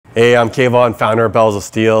Hey, I'm Kayvon, founder of Bells of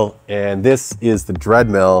Steel, and this is the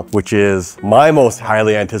Dreadmill, which is my most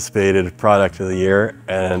highly anticipated product of the year,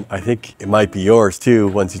 and I think it might be yours too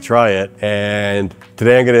once you try it. And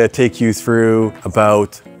today I'm gonna take you through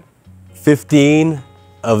about 15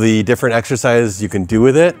 of the different exercises you can do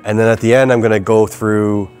with it, and then at the end I'm gonna go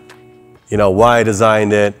through, why I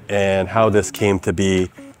designed it and how this came to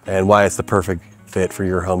be and why it's the perfect fit for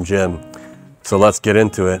your home gym. So let's get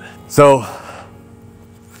into it. So,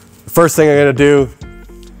 the first thing I'm gonna do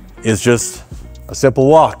is just a simple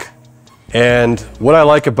walk. And what I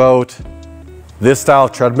like about this style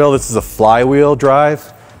of treadmill, this is a flywheel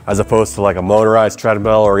drive, as opposed to like a motorized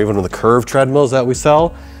treadmill or even the curved treadmills that we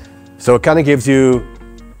sell. So it kind of gives you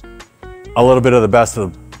a little bit of the best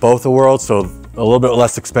of both the worlds. So a little bit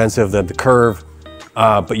less expensive than the curve,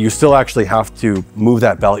 but you still actually have to move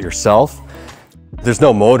that belt yourself. There's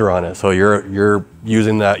no motor on it, so you're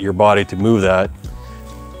using your body to move that.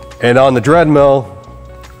 And on the Dreadmill,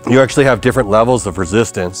 you actually have different levels of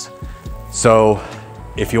resistance. So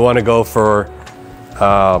if you want to go for,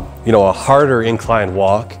 a harder incline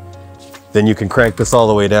walk, then you can crank this all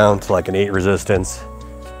the way down to like an 8 resistance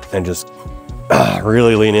and just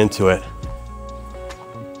really lean into it.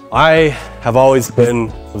 I have always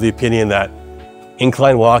been of the opinion that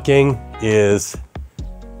incline walking is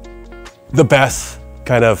the best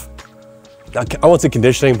kind of, I won't say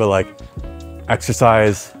conditioning, but like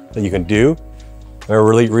exercise that you can do. I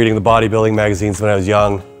remember reading the bodybuilding magazines when I was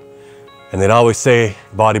young, and they'd always say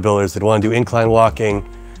bodybuilders that want to do incline walking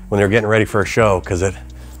when they're getting ready for a show because it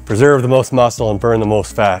preserves the most muscle and burn the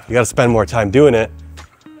most fat. You got to spend more time doing it,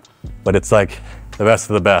 but it's like the best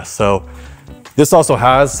of the best. So this also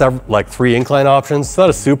has like 3 incline options. It's not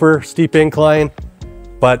a super steep incline,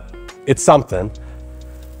 but it's something.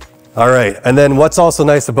 All right, and then what's also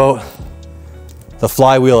nice about the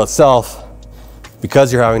flywheel itself,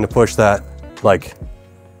 because you're having to push that like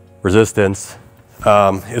resistance,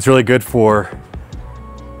 it's really good for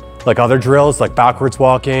like other drills, like backwards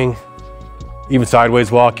walking, even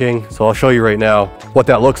sideways walking. So I'll show you right now what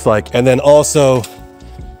that looks like. And then also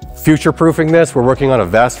future-proofing this, we're working on a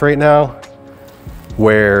vest right now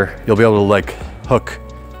where you'll be able to like hook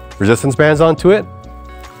resistance bands onto it,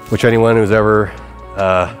 which anyone who's ever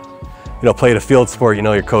played a field sport,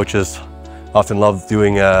 your coaches often love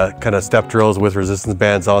doing kind of step drills with resistance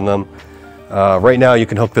bands on them. Right now you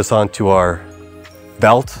can hook this onto our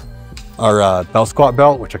belt, our belt squat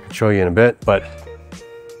belt, which I can show you in a bit, but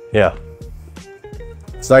yeah.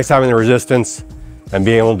 It's nice having the resistance and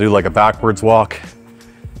being able to do like a backwards walk.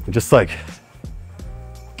 It just like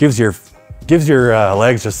gives your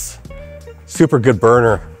legs just super good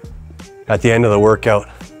burner at the end of the workout,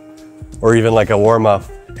 or even like a warm up,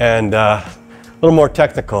 and a little more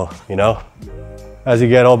technical, As you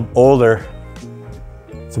get older,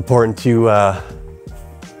 it's important to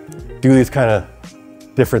do these kind of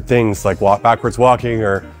different things like backwards walking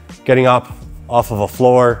or getting up off of a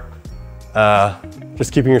floor,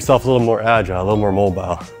 just keeping yourself a little more agile, a little more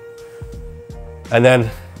mobile. And then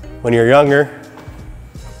when you're younger,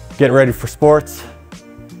 getting ready for sports,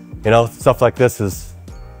 stuff like this is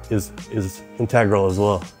integral as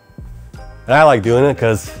well. And I like doing it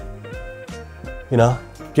because,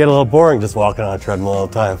 get a little boring just walking on a treadmill all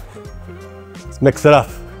the time. Let's mix it up.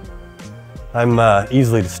 I'm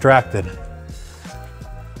easily distracted.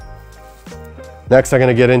 Next, I'm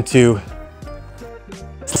gonna get into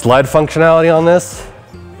sled functionality on this.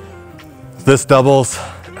 This doubles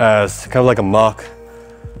as kind of like a mock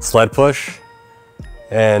sled push.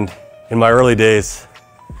 And in my early days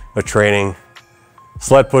of training,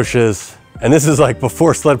 sled pushes, and this is like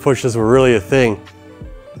before sled pushes were really a thing.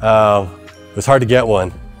 It was hard to get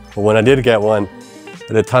one, but when I did get one, I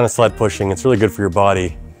did a ton of sled pushing. It's really good for your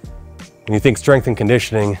body. When you think strength and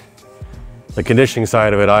conditioning, the conditioning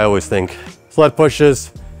side of it, I always think sled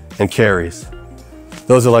pushes and carries.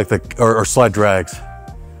 Those are like or sled drags.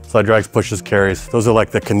 Sled drags, pushes, carries. Those are like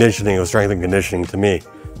the conditioning of strength and conditioning to me,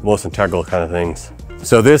 the most integral kind of things.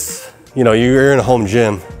 So this, you're in a home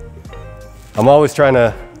gym. I'm always trying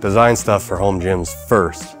to design stuff for home gyms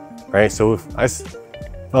first, right? So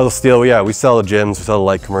Bells of Steel, yeah, we sell the gyms, we sell the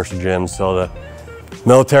light commercial gyms, sell the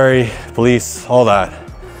military, police, all that.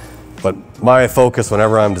 But my focus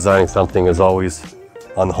whenever I'm designing something is always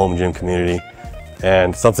on the home gym community.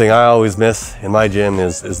 And something I always miss in my gym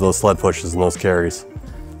is those sled pushes and those carries.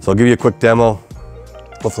 So I'll give you a quick demo.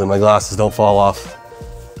 Hopefully my glasses don't fall off.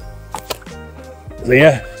 So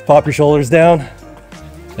yeah, just pop your shoulders down.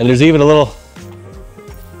 And there's even a little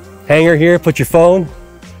hanger here, put your phone.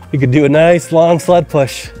 You could do a nice long sled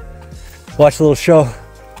push. Watch a little show.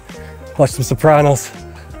 Watch some Sopranos.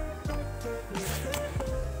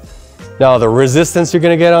 Now the resistance you're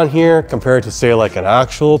gonna get on here compared to say like an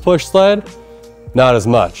actual push sled, not as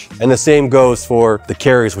much. And the same goes for the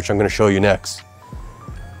carries, which I'm gonna show you next.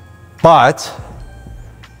 But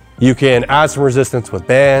you can add some resistance with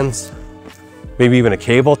bands, maybe even a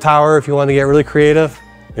cable tower if you want to get really creative.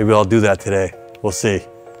 Maybe I'll do that today, we'll see.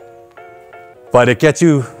 But it gets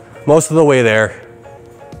you most of the way there,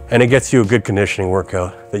 and it gets you a good conditioning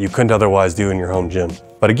workout that you couldn't otherwise do in your home gym.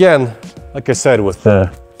 But again, like I said, with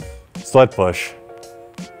the sled push,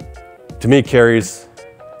 to me carries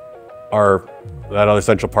are that other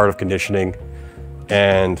essential part of conditioning.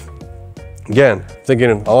 And again,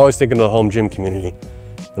 I'm always thinking of the home gym community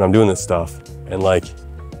when I'm doing this stuff. And like,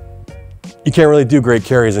 you can't really do great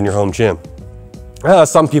carries in your home gym.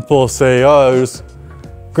 Some people say, oh, just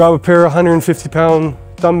grab a pair of 150-pound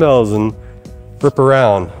dumbbells and rip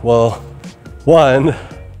around. Well, one,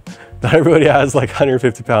 not everybody has like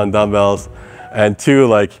 150-pound dumbbells. And two,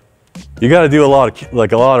 like, you got to do a lot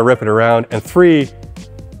of ripping around. And three,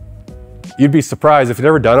 you'd be surprised if you've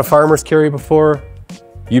never done a farmer's carry before.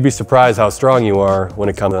 You'd be surprised how strong you are when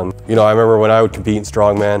it comes to, you know, I remember when I would compete in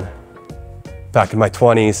Strongman back in my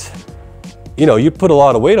 20s, you know, you put a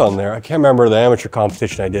lot of weight on there. I can't remember the amateur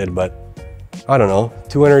competition I did, but I don't know,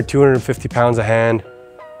 200, 250 pounds a hand.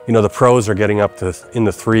 You know, the pros are getting up to in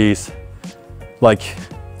the threes. Like,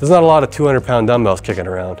 there's not a lot of 200-pound dumbbells kicking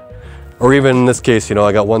around. Or even in this case, you know,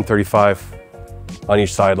 I got 135 on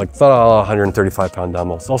each side. Like, it's not a lot of 135-pound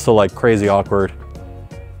dumbbells. It's also like crazy awkward.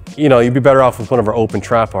 You know, you'd be better off with one of our open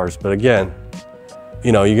trap bars. But again,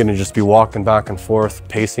 you know, you're gonna just be walking back and forth,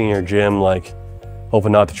 pacing your gym, like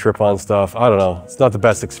hoping not to trip on stuff. I don't know, it's not the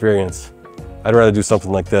best experience. I'd rather do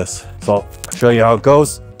something like this. So I'll show you how it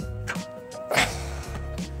goes.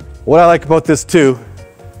 What I like about this too,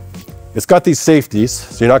 it's got these safeties,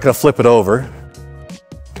 so you're not gonna flip it over,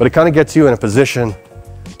 but it kind of gets you in a position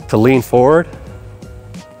to lean forward.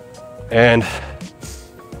 And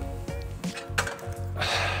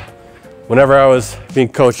whenever I was being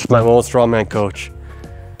coached by my old strongman coach,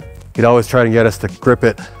 he'd always try to get us to grip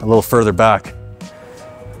it a little further back.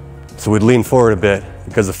 So we'd lean forward a bit,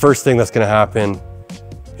 because the first thing that's gonna happen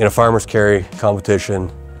in a farmer's carry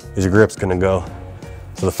competition is your grip's gonna go.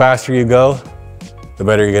 So the faster you go, the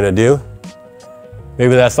better you're gonna do.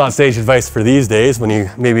 Maybe that's not sage advice for these days, when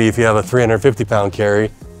maybe if you have a 350-pound carry,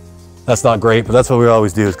 that's not great, but that's what we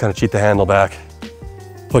always do, is kind of cheat the handle back,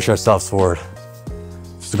 push ourselves forward.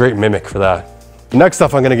 It's a great mimic for that. The next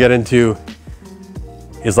stuff I'm gonna get into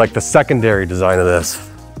is like the secondary design of this.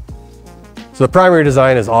 So the primary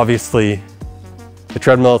design is obviously the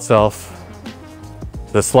treadmill itself,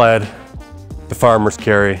 the sled, the farmer's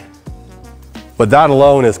carry. But that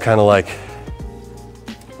alone is kind of like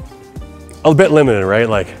a bit limited, right?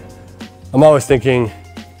 Like, I'm always thinking,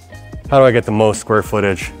 how do I get the most square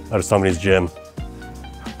footage out of somebody's gym?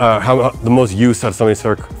 The most use out of somebody's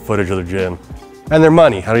square footage of their gym? And their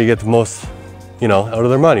money, how do you get the most, you know, out of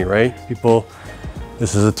their money, right? People,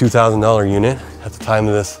 this is a $2,000 unit at the time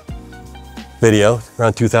of this video,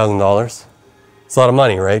 around $2,000. It's a lot of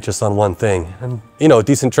money, right? Just on one thing. And you know, a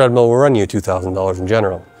decent treadmill will run you $2,000 in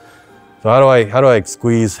general. So how do I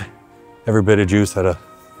squeeze every bit of juice out of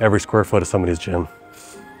every square foot of somebody's gym?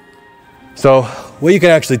 So what you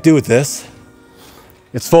can actually do with this,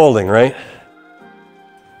 it's folding, right?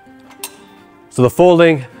 So the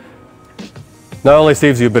folding not only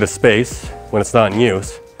saves you a bit of space when it's not in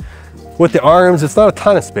use, with the arms, it's not a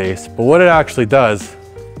ton of space, but what it actually does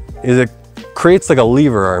is it creates like a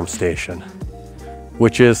lever arm station,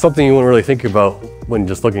 which is something you wouldn't really think about when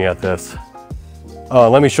just looking at this.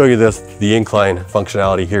 Let me show you the incline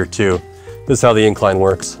functionality here too. This is how the incline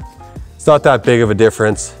works. It's not that big of a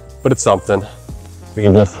difference, but it's something. You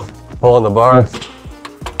can just pull on the bar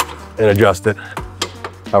and adjust it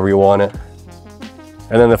however you want it.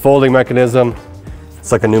 And then the folding mechanism,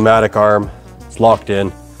 it's like a pneumatic arm. It's locked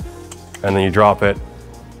in, and then you drop it.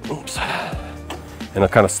 Oops. And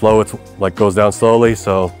it kind of slow, it's like goes down slowly.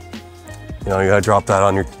 So, you know, you gotta drop that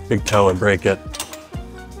on your big toe and break it.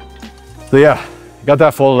 So yeah, you got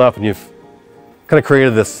that folded up and you've kind of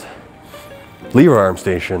created this lever arm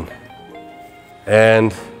station.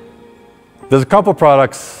 And there's a couple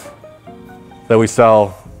products that we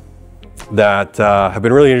sell that have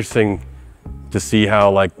been really interesting to see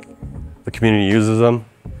how like the community uses them,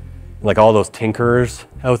 like all those tinkerers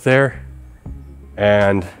out there.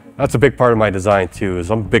 And that's a big part of my design too,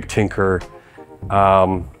 is I'm a big tinkerer.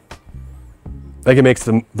 I think it makes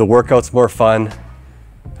the workouts more fun,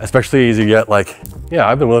 especially as you get like, yeah,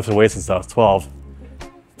 I've been lifting weights since I was 12,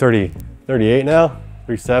 38 now,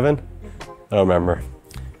 37, I don't remember.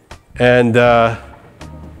 And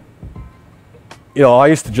you know, I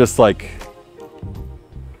used to just like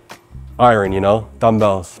iron, you know,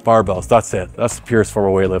 dumbbells, barbells, that's it. That's the purest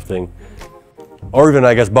form of weightlifting. Or even,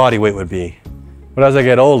 I guess, body weight would be. But as I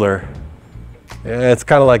get older, it's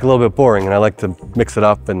kind of like a little bit boring, and I like to mix it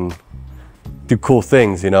up and do cool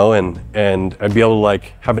things, you know, and I'd be able to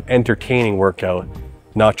like have an entertaining workout,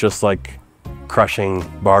 not just like crushing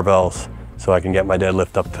barbells so I can get my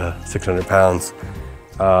deadlift up to 600 pounds.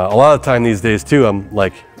 A lot of the time these days too,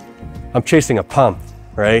 I'm chasing a pump,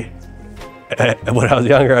 right? And when I was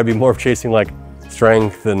younger, I'd be more chasing like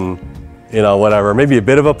strength and, you know, whatever, maybe a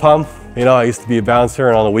bit of a pump. You know, I used to be a bouncer,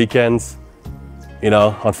 and on the weekends, you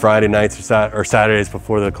know, on Friday nights or Saturdays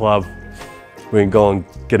before the club, we can go and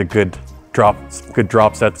get a good drop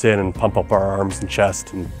sets in and pump up our arms and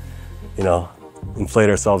chest and, you know, inflate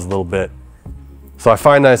ourselves a little bit. So I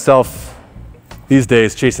find myself these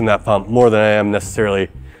days chasing that pump more than I am necessarily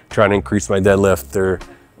trying to increase my deadlift or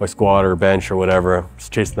my squat or bench or whatever.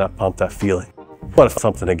 Just chasing that pump, that feeling. What if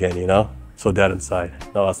something again, you know? So dead inside.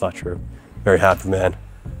 No, that's not true. Very happy man.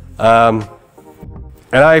 And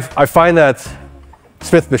I find that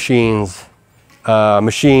Smith machines,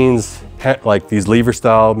 like these lever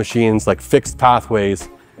style machines, like fixed pathways,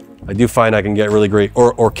 I do find I can get really great,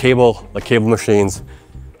 or cable machines,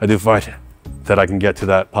 I do find that I can get to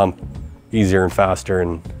that pump easier and faster,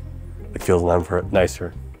 and it feels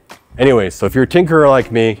nicer. Anyway, so if you're a tinkerer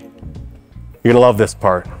like me, you're gonna love this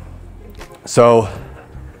part. So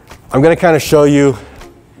I'm gonna kind of show you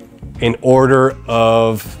in order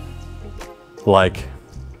of like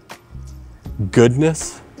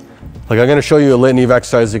goodness. Like I'm gonna show you a litany of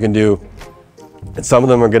exercises you can do, and some of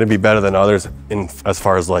them are gonna be better than others as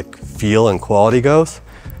far as like feel and quality goes.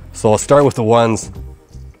 So I'll start with the ones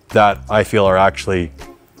that I feel are actually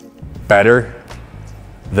better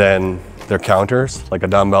than their counters, like a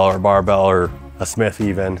dumbbell or a barbell or a Smith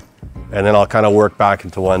even. And then I'll kind of work back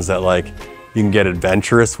into ones that like you can get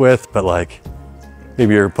adventurous with, but like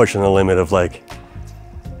maybe you're pushing the limit of like,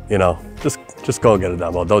 you know, just go get a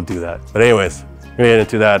dumbbell, don't do that. But anyways, we're gonna get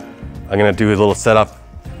into that. I'm gonna do a little setup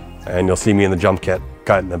and you'll see me in the jump kit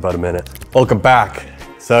in about a minute. Welcome back.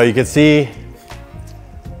 So you can see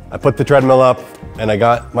I put the treadmill up and I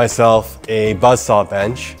got myself a buzzsaw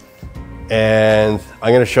bench, and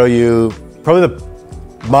I'm gonna show you probably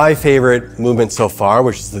my favorite movement so far,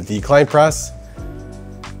 which is the decline press.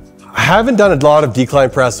 I haven't done a lot of decline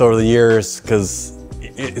press over the years because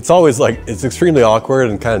it's always like, it's extremely awkward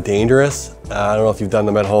and kind of dangerous. I don't know if you've done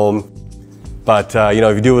them at home, but you know,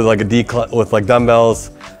 if you do it with like a decline, with like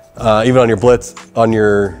dumbbells, even on your blitz, on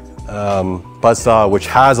your buzzsaw, which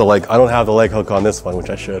has a leg, I don't have the leg hook on this one, which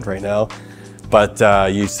I should right now, but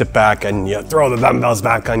you sit back and you throw the dumbbells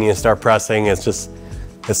back on you and start pressing.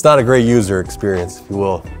 It's not a great user experience, if you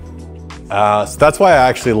will. So that's why I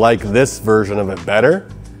actually like this version of it better,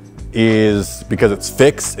 is because it's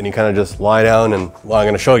fixed and you kind of just lie down, and well, I'm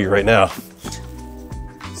gonna show you right now.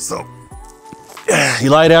 So you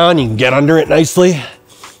lie down, you can get under it nicely.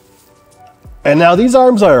 And now these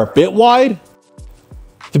arms are a bit wide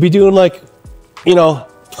to be doing like, you know,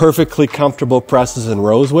 perfectly comfortable presses and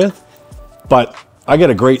rows with, but I get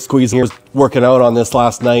a great squeeze here. Working out on this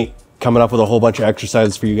last night, coming up with a whole bunch of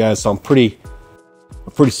exercises for you guys, so I'm pretty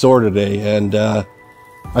sore today, and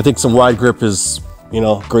I think some wide grip is, you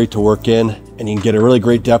know, great to work in, and you can get a really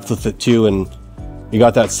great depth with it too, and you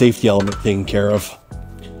got that safety element taken care of.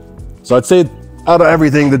 So I'd say out of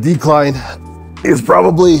everything, the decline is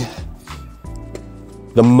probably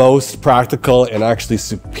the most practical and actually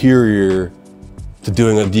superior to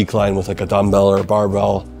doing a decline with like a dumbbell or a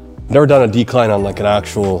barbell. I've never done a decline on like an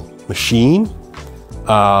actual machine,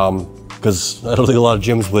 because I don't think a lot of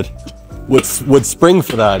gyms would spring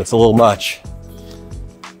for that. It's a little much.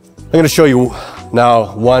 I'm gonna show you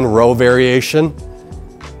now one row variation.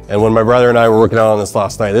 And when my brother and I were working out on this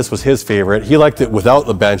last night, this was his favorite. He liked it without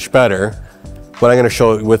the bench better, but I'm gonna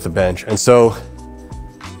show it with the bench. And so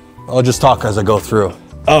I'll just talk as I go through.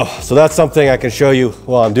 Oh, so that's something I can show you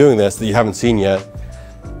while I'm doing this that you haven't seen yet,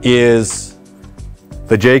 is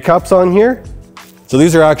the J cups on here. So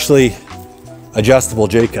these are actually adjustable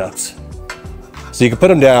J cups. So you can put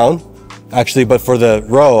them down, actually, but for the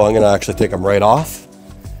row, I'm gonna actually take them right off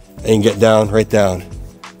and get down, right down.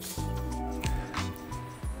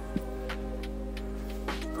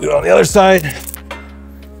 Do it on the other side.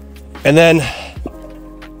 And then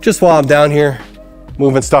just while I'm down here,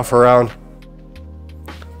 moving stuff around,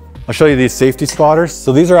 I'll show you these safety spotters.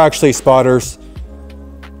 So these are actually spotters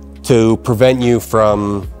to prevent you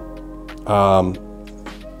from,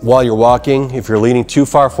 while you're walking, if you're leaning too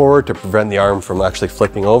far forward, to prevent the arm from actually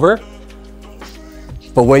flipping over.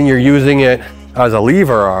 But when you're using it as a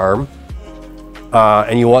lever arm,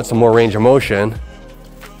 and you want some more range of motion,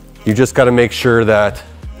 you just got to make sure that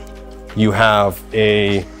you have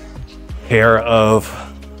a pair of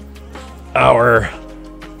our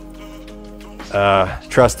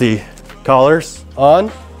trusty collars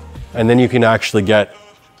on, and then you can actually get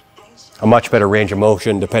a much better range of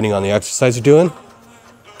motion depending on the exercise you're doing.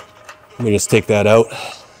 Let me just take that out.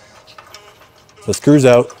 So screws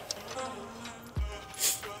out.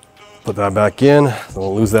 Put that back in, so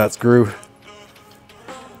we'll lose that screw.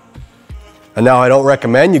 And now I don't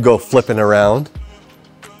recommend you go flipping around.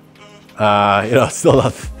 You know, it's still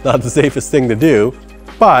not the safest thing to do,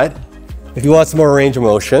 but if you want some more range of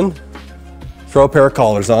motion, throw a pair of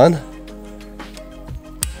collars on,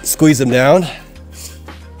 squeeze them down.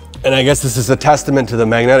 And I guess this is a testament to the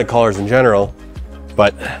magnetic collars in general,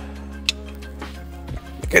 but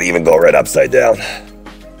you could even go right upside down.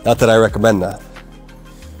 Not that I recommend that.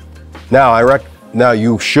 Now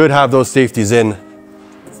you should have those safeties in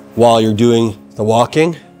while you're doing the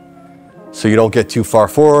walking, so you don't get too far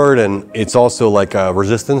forward, and it's also like a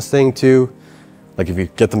resistance thing too. Like if you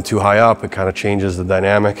get them too high up, it kind of changes the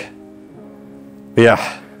dynamic. But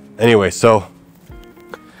yeah, anyway, so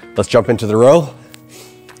let's jump into the row.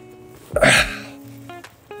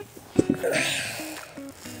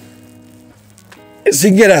 So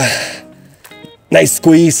you can get a nice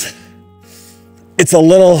squeeze. It's a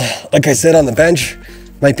little, like I said, on the bench,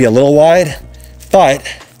 might be a little wide, but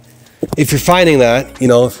if you're finding that, you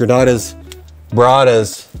know, if you're not as broad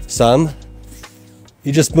as some,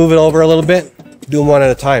 you just move it over a little bit, do them one at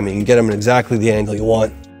a time, and you can get them in exactly the angle you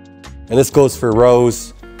want. And this goes for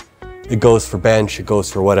rows, it goes for bench, it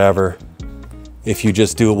goes for whatever. If you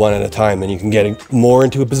just do it one at a time, then you can get more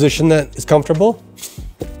into a position that is comfortable.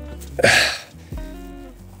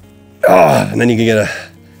 And then you can get a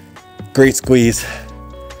great squeeze.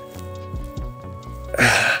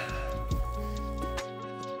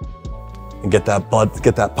 And get that blood,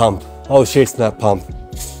 get that pump. Always chasing that pump.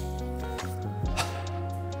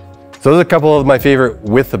 So those are a couple of my favorite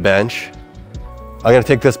with the bench. I'm gonna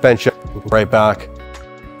take this bench right back.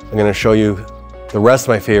 I'm gonna show you the rest of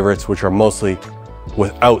my favorites, which are mostly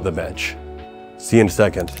without the bench. See you in a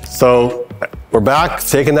second. So we're back,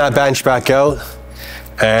 taking that bench back out.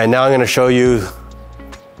 And now I'm gonna show you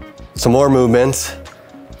some more movements,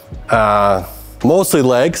 mostly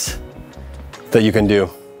legs, that you can do.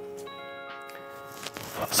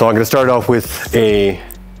 So I'm gonna start off with a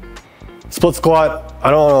split squat.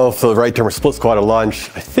 I don't know if the right term is split squat or lunge.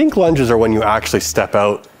 I think lunges are when you actually step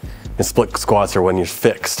out, and split squats are when you're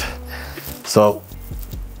fixed. So,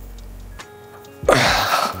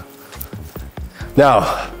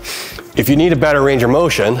 now, if you need a better range of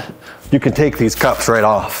motion, you can take these cups right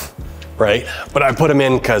off, right? But I put them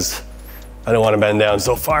in because I don't want to bend down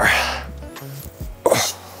so far.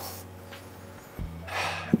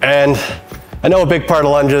 And I know a big part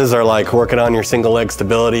of lunges are like working on your single leg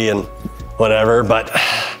stability and whatever, but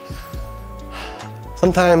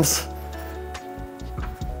sometimes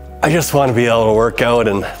I just want to be able to work out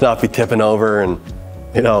and not be tipping over, and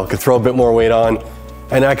you know, could throw a bit more weight on.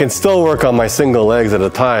 And I can still work on my single legs at a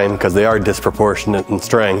time because they are disproportionate in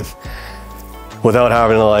strength without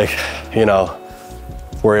having to, like, you know,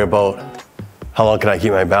 worry about how long can I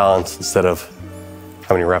keep my balance instead of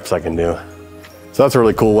how many reps I can do. So that's a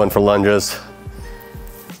really cool one for lunges.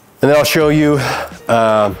 And then I'll show you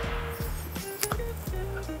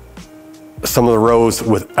some of the rows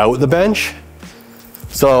without the bench.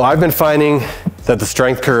 So I've been finding that the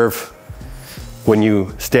strength curve, when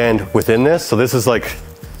you stand within this, so this is like,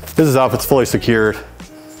 this is up, it's fully secured. You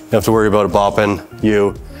don't have to worry about it bopping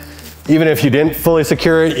you. Even if you didn't fully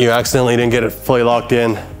secure it, you accidentally didn't get it fully locked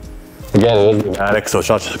in. Again, it is pneumatic, so it's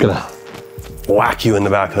not just gonna whack you in the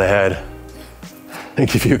back of the head and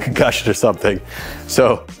give you a concussion or something.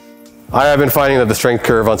 So I have been finding that the strength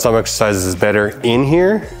curve on some exercises is better in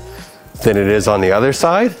here than it is on the other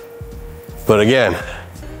side. But again,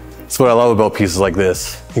 that's what I love about pieces like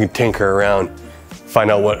this. You can tinker around,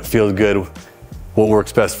 find out what feels good, what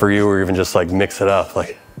works best for you, or even just like mix it up.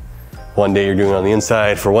 Like one day you're doing it on the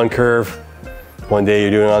inside for one curve, one day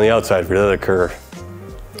you're doing it on the outside for the other curve.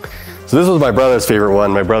 So this was my brother's favorite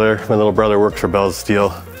one. My little brother works for Bells of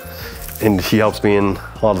Steel, and he helps me in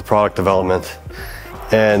a lot of the product development.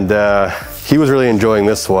 And he was really enjoying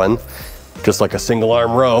this one, just like a single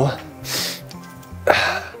arm row,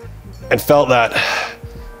 and felt that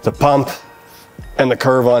the pump and the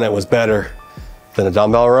curve on it was better than a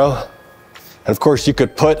dumbbell row. And of course you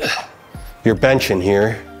could put your bench in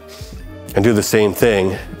here and do the same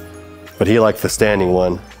thing, but he liked the standing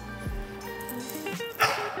one.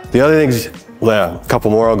 The other things, yeah, a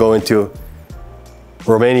couple more I'll go into.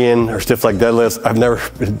 Romanian or stiff leg deadlifts. I've never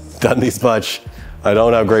done these much. I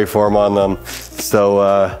don't have great form on them.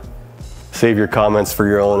 So save your comments for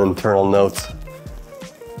your own internal notes.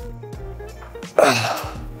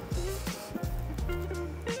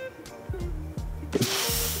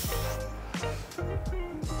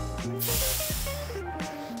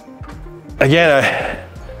 Again,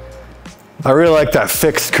 I really like that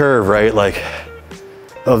fixed curve, right? Like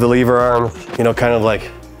of the lever arm, you know, kind of like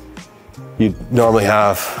you normally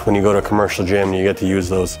have when you go to a commercial gym and you get to use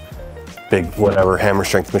those big, whatever, hammer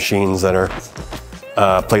strength machines that are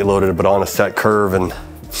plate loaded, but on a set curve. And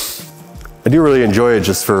I do really enjoy it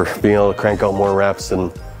just for being able to crank out more reps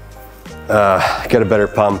and get a better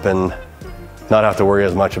pump and not have to worry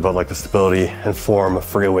as much about like the stability and form of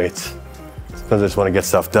free weights. Because I just want to get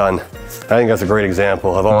stuff done. I think that's a great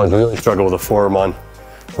example. I've always really struggled with the form on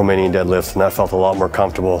Romanian deadlifts, and that felt a lot more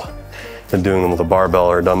comfortable than doing them with a barbell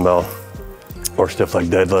or a dumbbell or stiff leg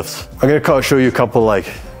deadlifts. I'm gonna show you a couple like,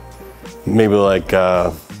 maybe like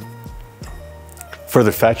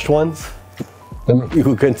further fetched ones that you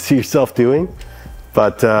couldn't see yourself doing,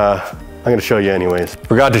 but I'm gonna show you anyways.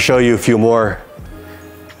 Forgot to show you a few more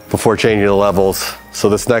before changing the levels. So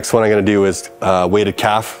this next one I'm gonna do is weighted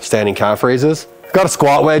calf, standing calf raises. Got a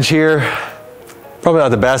squat wedge here. Probably not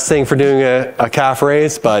the best thing for doing a calf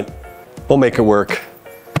raise, but we'll make it work.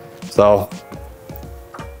 So,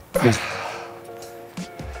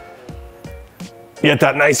 get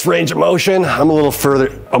that nice range of motion. I'm a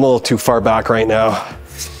little too far back right now.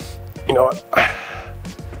 You know what?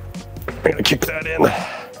 I'm gonna kick that in.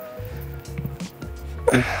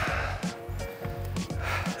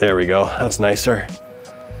 There we go, that's nicer.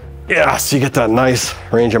 Yeah, so you get that nice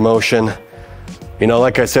range of motion. You know,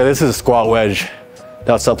 like I said, this is a squat wedge.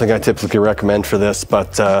 Not something I typically recommend for this,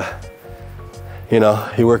 but you know,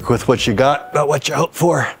 you work with what you got, not what you hope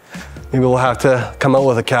for. Maybe we'll have to come out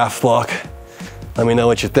with a calf block. Let me know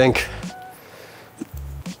what you think.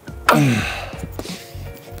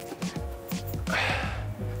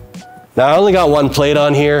 Now I only got one plate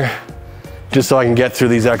on here, just so I can get through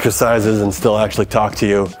these exercises and still actually talk to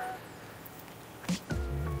you.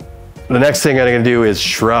 The next thing I'm gonna do is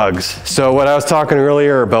shrugs. So what I was talking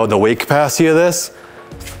earlier about the weight capacity of this,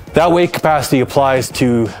 that weight capacity applies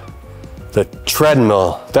to the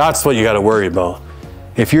treadmill. That's what you gotta worry about.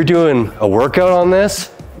 If you're doing a workout on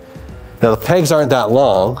this, now the pegs aren't that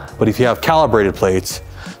long, but if you have calibrated plates,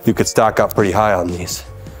 you could stack up pretty high on these.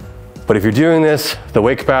 But if you're doing this, the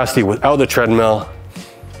weight capacity without the treadmill,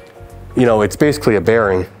 you know, it's basically a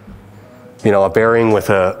bearing. You know, a bearing with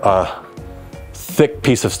a thick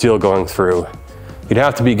piece of steel going through. You'd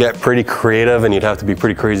have to get pretty creative and you'd have to be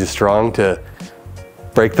pretty crazy strong to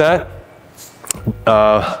break that.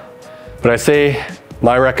 But I say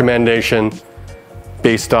my recommendation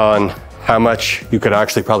based on how much you could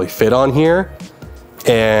actually probably fit on here,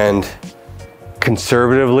 and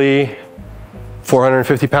conservatively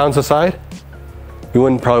 450 pounds a side. You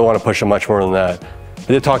wouldn't probably want to push it much more than that. I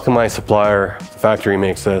did talk to my supplier, the factory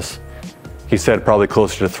makes this. He said probably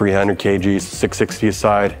closer to 300 kgs, 660 a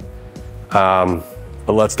side. But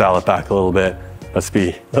let's dial it back a little bit. Let's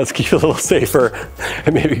keep it a little safer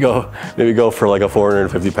and maybe go for like a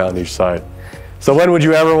 450 pound each side. So when would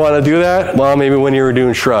you ever want to do that? Well, maybe when you were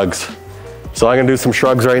doing shrugs. So I'm gonna do some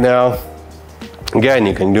shrugs right now. Again,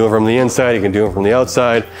 you can do it from the inside, you can do it from the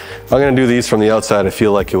outside. I'm gonna do these from the outside. I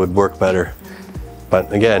feel like it would work better.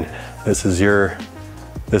 But again, this is your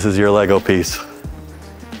Lego piece.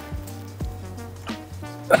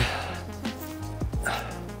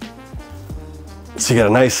 So you got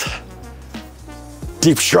a nice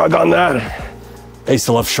deep shrug on that. I used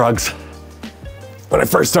to love shrugs. When I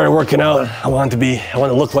first started working out, I wanted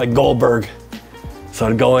to look like Goldberg. So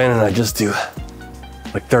I'd go in and I'd just do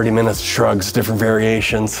like 30 minutes of shrugs, different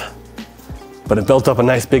variations. But it built up a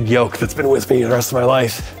nice big yoke that's been with me the rest of my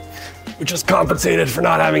life, which is compensated for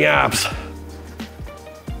not having abs.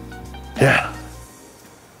 Yeah.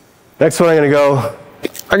 Next one I'm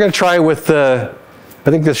gonna try with I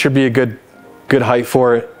think this should be a good height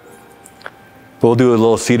for it. We'll do a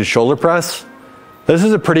little seated shoulder press. This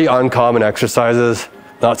is a pretty uncommon exercises,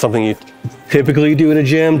 not something you typically do in a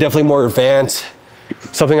gym, definitely more advanced.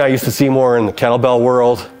 Something I used to see more in the kettlebell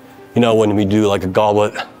world, you know, when we do like a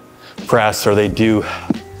goblet press, or they do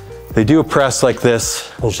a press like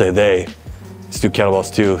this. I'll say they do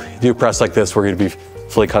kettlebells too. You do a press like this where you'd be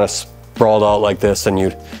fully kind of sprawled out like this, and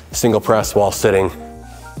you'd single press while sitting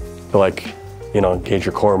to, like, you know, engage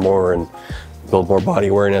your core more and build more body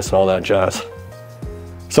awareness and all that jazz.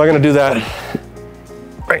 So I'm gonna do that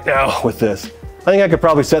right now with this. I think I could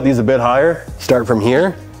probably set these a bit higher, start from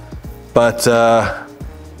here, but I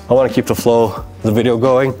wanna keep the flow the video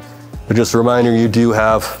going. But just a reminder, you do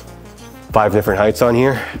have 5 different heights on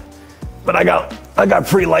here. But I got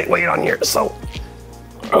pretty lightweight on here, so.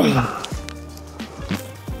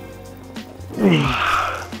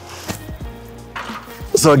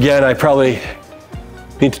 So again, I probably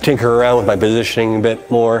need to tinker around with my positioning a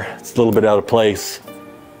bit more. It's a little bit out of place.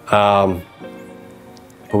 But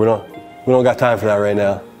we don't got time for that right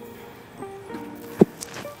now.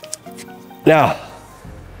 Now,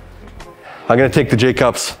 I'm gonna take the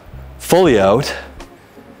J-cups fully out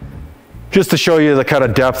just to show you the kind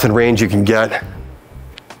of depth and range you can get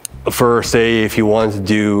for, say, if you want to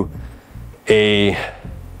do a,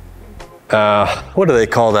 what do they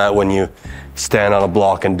call that when you stand on a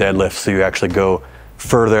block and deadlift, so you actually go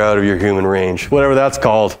further out of your human range, whatever that's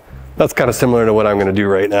called. That's kind of similar to what I'm gonna do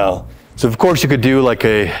right now. So of course you could do like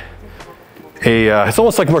it's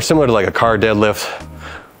almost like more similar to like a car deadlift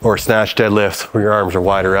or a snatch deadlift where your arms are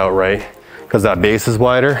wider out, right? Because that base is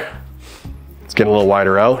wider. It's getting a little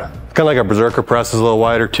wider out. Kind of like a berserker press is a little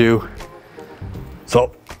wider too.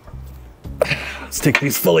 So let's take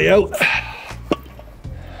these fully out.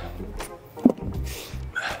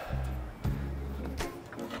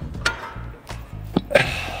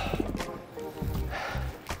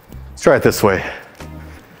 Let's try it this way.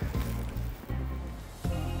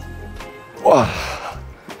 Wow.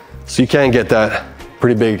 So you can get that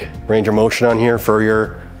pretty big range of motion on here for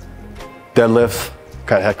your deadlifts,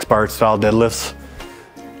 kind of hex bar style deadlifts.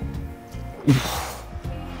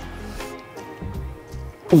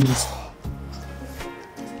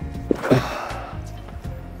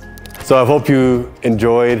 So I hope you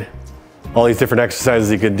enjoyed all these different exercises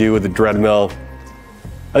you could do with the Dreadmill.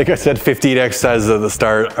 I think I said 15 exercises at the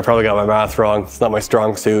start. I probably got my math wrong. It's not my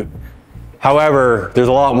strong suit. However, there's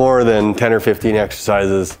a lot more than 10 or 15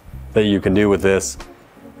 exercises that you can do with this.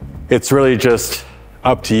 It's really just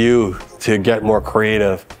up to you to get more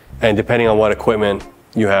creative, and depending on what equipment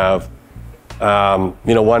you have.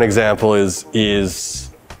 You know, one example is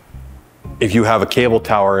if you have a cable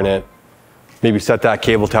tower in it, maybe set that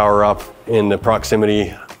cable tower up in the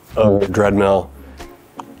proximity of your Dreadmill.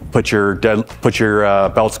 Put your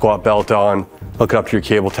belt squat belt on, hook it up to your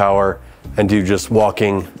cable tower, and do just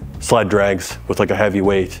walking sled drags with like a heavy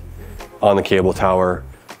weight on the cable tower.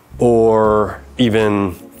 Or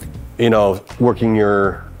even, you know, working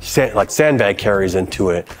your sandbag carries into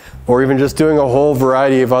it. Or even just doing a whole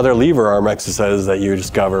variety of other lever arm exercises that you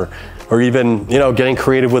discover. Or even, you know, getting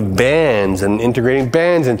creative with bands and integrating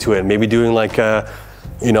bands into it. Maybe doing like a,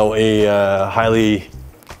 you know, a highly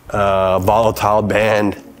volatile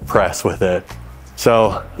band press with it.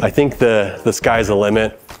 So I think the sky's the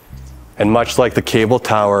limit. And much like the cable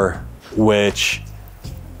tower, which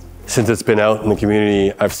since it's been out in the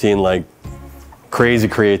community, I've seen like crazy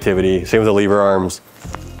creativity. Same with the lever arms.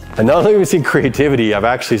 And not only have we seen creativity, I've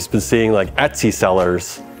actually been seeing like Etsy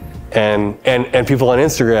sellers and people on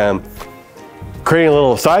Instagram creating a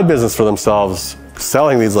little side business for themselves,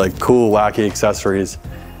 selling these like cool, wacky accessories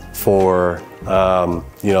for,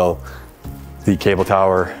 you know, the cable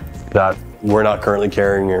tower that we're not currently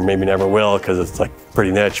carrying, or maybe never will, because it's like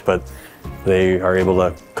pretty niche, but they are able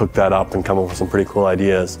to cook that up and come up with some pretty cool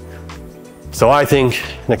ideas. So I think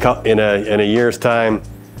in a year's time,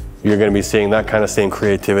 you're going to be seeing that kind of same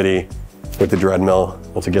creativity with the Dreadmill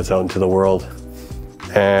once it gets out into the world.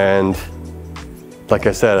 And like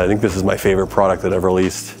I said, I think this is my favorite product that I've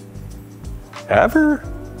released ever.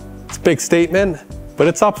 It's a big statement, but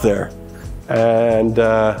it's up there. And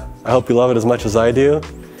I hope you love it as much as I do.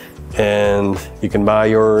 And you can buy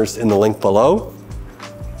yours in the link below.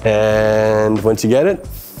 And once you get it,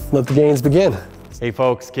 let the gains begin. Hey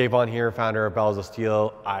folks, Kayvon here, founder of Bells of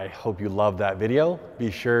Steel. I hope you loved that video.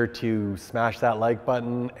 Be sure to smash that like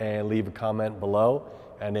button and leave a comment below.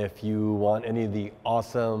 And if you want any of the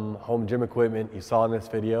awesome home gym equipment you saw in this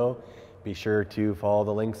video, be sure to follow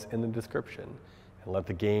the links in the description and let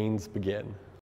the gains begin.